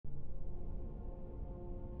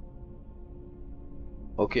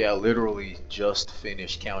Okay, I literally just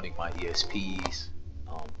finished counting my ESPs,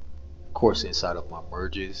 of course inside of my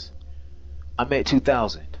merges. I'm at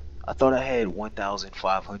 2,000. I thought I had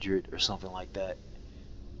 1,500 or something like that.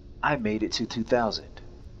 I made it to 2,000.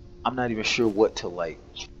 I'm not even sure what to like,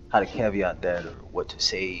 how to caveat that or what to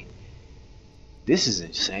say. This is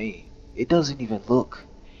insane. It doesn't even look,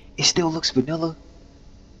 it still looks vanilla.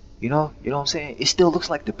 You know what I'm saying? It still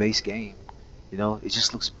looks like the base game. It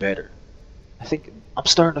just looks better. I think I'm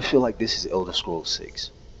starting to feel like this is Elder Scrolls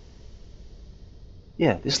 6.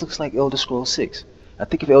 Yeah, this looks like Elder Scrolls 6. I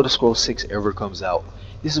think if Elder Scrolls 6 ever comes out,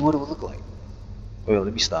 this is what it would look like. Well,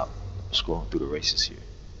 let me stop scrolling through the races here.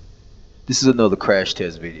 This is another crash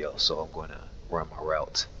test video, so I'm going to run my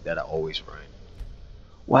routes that I always run.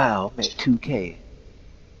 Wow, I'm at 2K.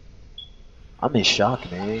 I'm in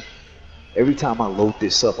shock, man. Every time I load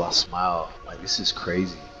this up, I smile. Like, this is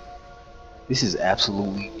crazy. This is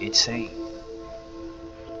absolutely insane.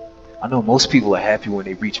 I know most people are happy when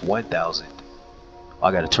they reach 1,000.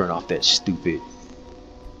 I gotta turn off that stupid,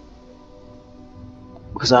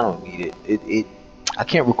 because I don't need it. I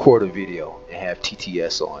can't record a video and have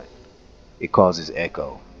TTS on. It causes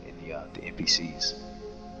echo in the NPCs.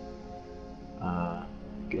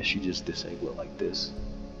 Guess you just disable it like this.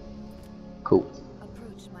 Cool.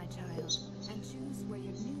 Approach, my child, and choose where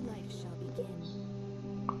your new life shall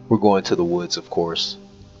begin. We're going to the woods, of course.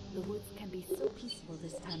 The woods can be so peaceful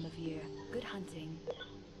this time of year. Good hunting.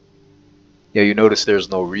 Yeah, you notice there's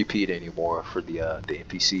no repeat anymore for the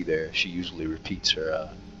NPC there. She usually repeats her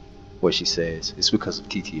what she says. It's because of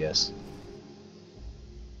TTS.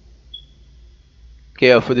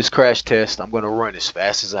 Okay, for this crash test, I'm gonna run as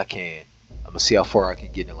fast as I can. I'm gonna see how far I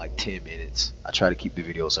can get in like 10 minutes. I try to keep the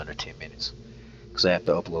videos under 10 minutes because I have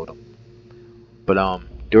to upload them. But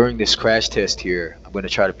during this crash test here, I'm gonna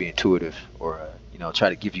try to be intuitive, or try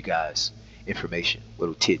to give you guys information,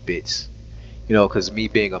 little tidbits. Because me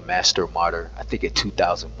being a master modder, I think at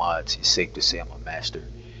 2,000 mods, it's safe to say I'm a master.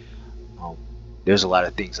 There's a lot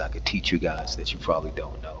of things I could teach you guys that you probably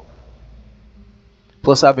don't know.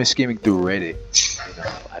 Plus, I've been skimming through Reddit.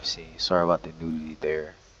 I've seen. Sorry about the nudity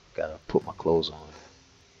there. Gotta put my clothes on.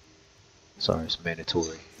 Sorry, it's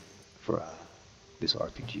mandatory for this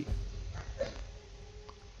RPG.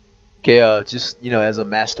 Okay, just as a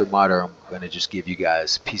master modder, I'm gonna just give you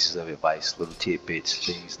guys pieces of advice, little tidbits,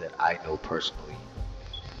 things that I know personally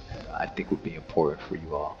that I think would be important for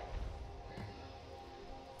you all.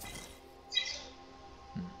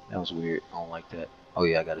 That was weird. I don't like that. Oh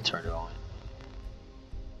yeah, I gotta turn it on.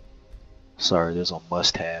 Sorry, there's a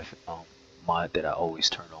must-have mod that I always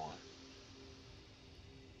turn on,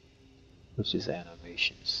 which is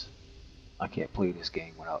animations. I can't play this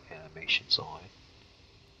game without animations on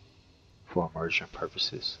for immersion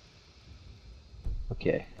purposes.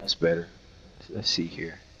 Okay, that's better. Let's see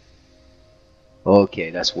here. Okay,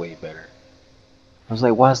 that's way better. I was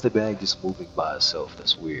like, why is the bag just moving by itself?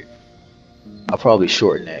 That's weird. I'll probably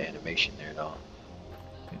shorten that animation there though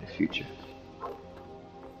in the future.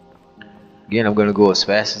 Again, I'm gonna go as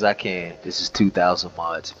fast as I can. This is 2,000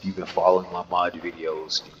 mods. If you've been following my mod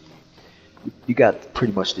videos, you got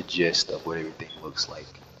pretty much the gist of what everything looks like.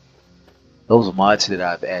 Those mods that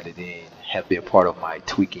I've added in have been part of my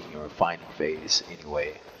tweaking and refining phase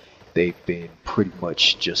anyway. They've been pretty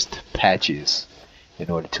much just patches in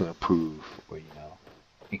order to improve or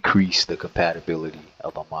increase the compatibility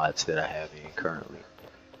of the mods that I have in currently,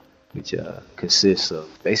 which consists of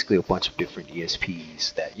basically a bunch of different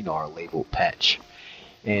ESPs that are labeled patch,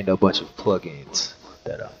 and a bunch of plugins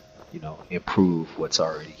that improve what's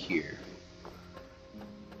already here.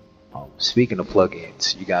 Speaking of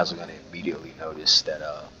plugins, you guys are going to immediately notice that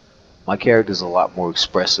my character is a lot more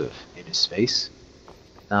expressive in his face.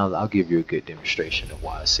 Now I'll give you a good demonstration of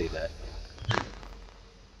why I say that.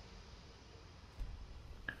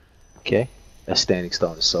 Okay, that standing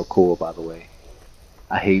stone is so cool, by the way.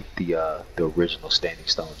 I hate the original standing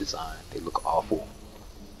stone design. They look awful.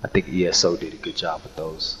 I think ESO did a good job with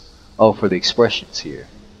those. Oh, for the expressions here,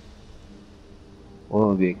 what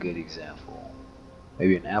would be a good example?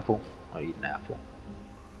 Maybe an apple. I'll eat an apple.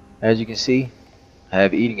 As you can see, I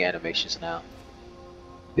have eating animations now.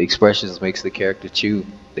 The expressions makes the character chew.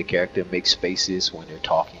 The character makes faces when they're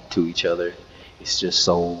talking to each other. It's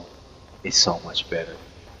so much better.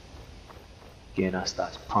 Again, I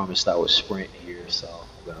promised I would sprint here, so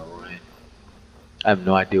I'm gonna run. I have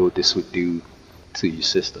no idea what this would do to your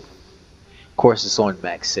system. Of course, it's on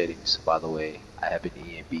max settings, by the way. I have an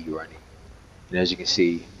ENB running. And as you can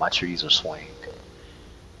see, my trees are swaying.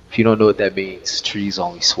 If you don't know what that means, trees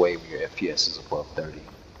only sway when your FPS is above 30.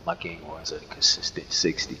 My game runs at a consistent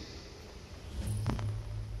 60.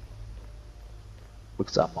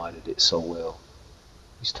 because I modded it so well.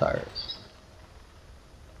 He's tired.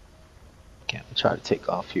 Okay, I'm gonna try to take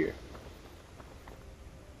off here.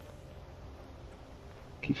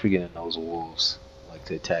 Keep forgetting those wolves like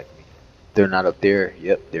to attack me. They're not up there.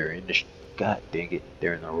 Yep, they're in the. God dang it,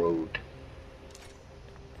 they're in the road.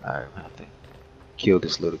 Alright, I have to kill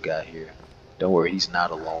this little guy here. Don't worry, he's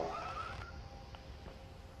not alone.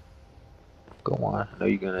 Go on, I know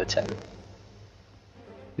you're gonna attack.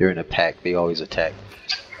 They're in a pack. They always attack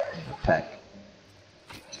in a pack.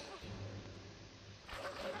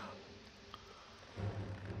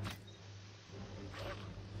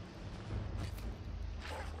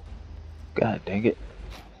 God dang it.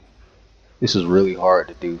 This is really hard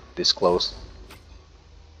to do this close.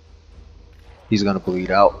 He's gonna bleed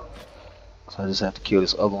out. So I just have to kill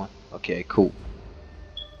this other one. Okay, cool.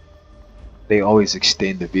 They always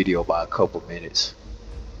extend the video by a couple minutes.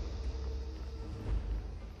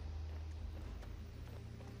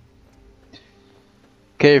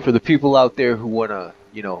 Okay, for the people out there who wanna,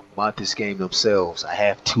 mod this game themselves, I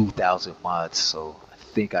have 2,000 mods, so I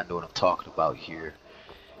think I know what I'm talking about here.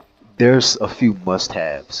 There's a few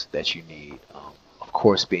must-haves that you need. Of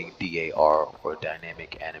course, being DAR or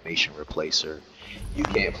Dynamic Animation Replacer. You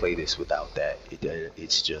can't play this without that.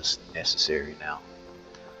 It's just necessary now.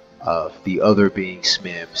 The other being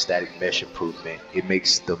SMIM, Static Mesh Improvement. It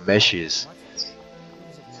makes the meshes.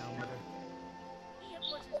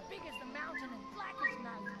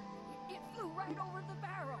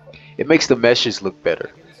 It makes the meshes look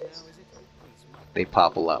better. They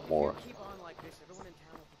pop a lot more.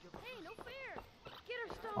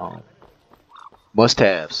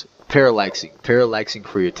 Must-haves. Parallaxing. Parallaxing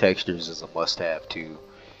for your textures is a must-have too.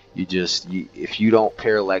 If you don't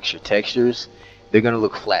parallax your textures, they're gonna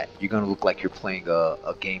look flat. You're gonna look like you're playing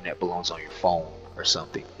a game that belongs on your phone or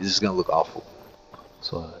something. It's just gonna look awful.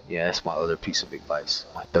 So yeah, that's my other piece of advice.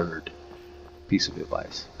 My third piece of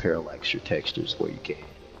advice. Parallax your textures where you can.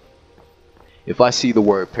 If I see the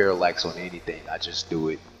word parallax on anything, I just do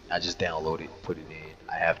it. I just download it and put it in.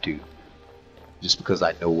 I have to. Just because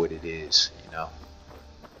I know what it is,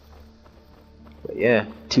 But yeah,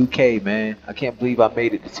 2K, man. I can't believe I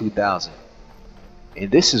made it to 2,000. And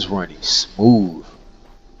this is running smooth.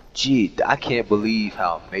 Gee, I can't believe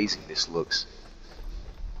how amazing this looks.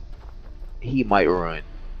 He might run.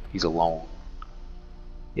 He's alone.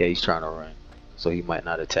 Yeah, he's trying to run. So he might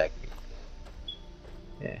not attack me.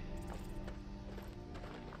 Yeah.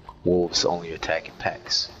 Wolves only attack in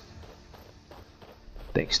packs.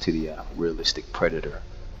 Thanks to the realistic predator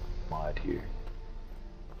mod here.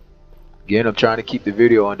 Again, I'm trying to keep the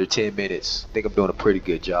video under 10 minutes. I think I'm doing a pretty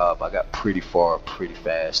good job. I got pretty far pretty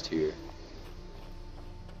fast here.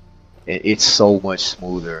 And it's so much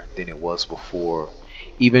smoother than it was before.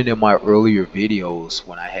 Even in my earlier videos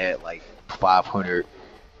when I had like 500,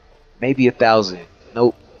 maybe 1,000.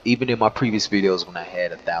 Nope. Even in my previous videos when I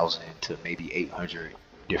had 1,000 to maybe 800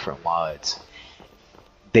 different mods,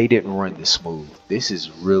 they didn't run this smooth. This is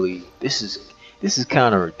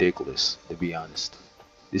kind of ridiculous, to be honest.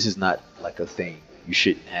 This is not like a thing. You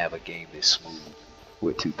shouldn't have a game this smooth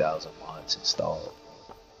with 2,000 mods installed.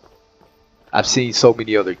 I've seen so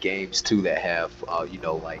many other games too that have,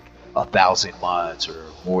 like 1,000 mods or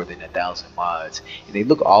more than 1,000 mods, and they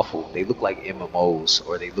look awful. They look like MMOs,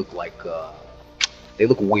 or they look like, they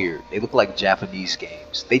look weird. They look like Japanese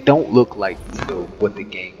games. They don't look like what the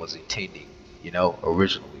game was intending,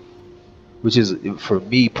 originally. Which is, for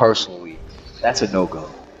me personally, that's a no-go.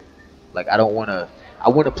 Like I want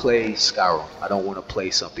to play Skyrim. I don't want to play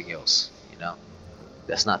something else,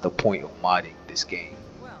 That's not the point of modding this game.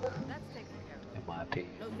 Well, that's taken care of. In my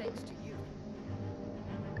opinion. No thanks to you.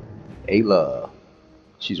 Ayla.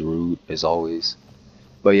 She's rude, as always.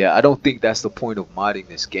 But yeah, I don't think that's the point of modding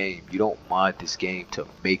this game. You don't mod this game to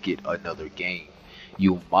make it another game.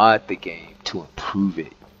 You mod the game to improve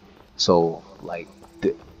it. So, like,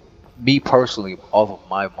 me personally, all of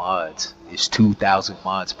my mods, is 2,000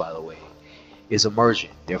 mods by the way, is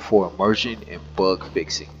immersion. Therefore, immersion and bug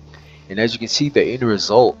fixing. And as you can see, the end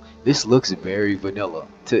result, this looks very vanilla.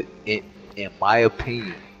 In my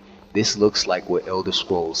opinion, this looks like what Elder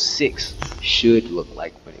Scrolls 6 should look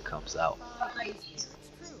like when it comes out. It's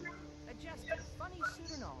true. A jester, funny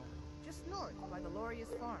suit and all, just north by the Loria's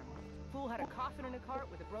farm. Fool had a coffin in a cart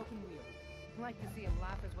with a broken wheel. I'd like to see him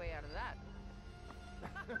laugh his way out of that.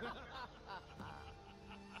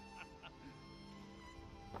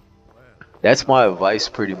 That's my advice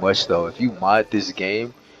pretty much though. If you mod this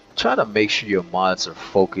game, try to make sure your mods are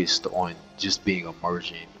focused on just being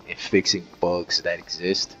immersion and fixing bugs that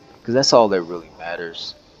exist, because that's all that really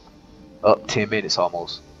matters. Up 10 minutes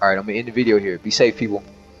almost. Alright, I'm gonna end the video here. Be safe, people.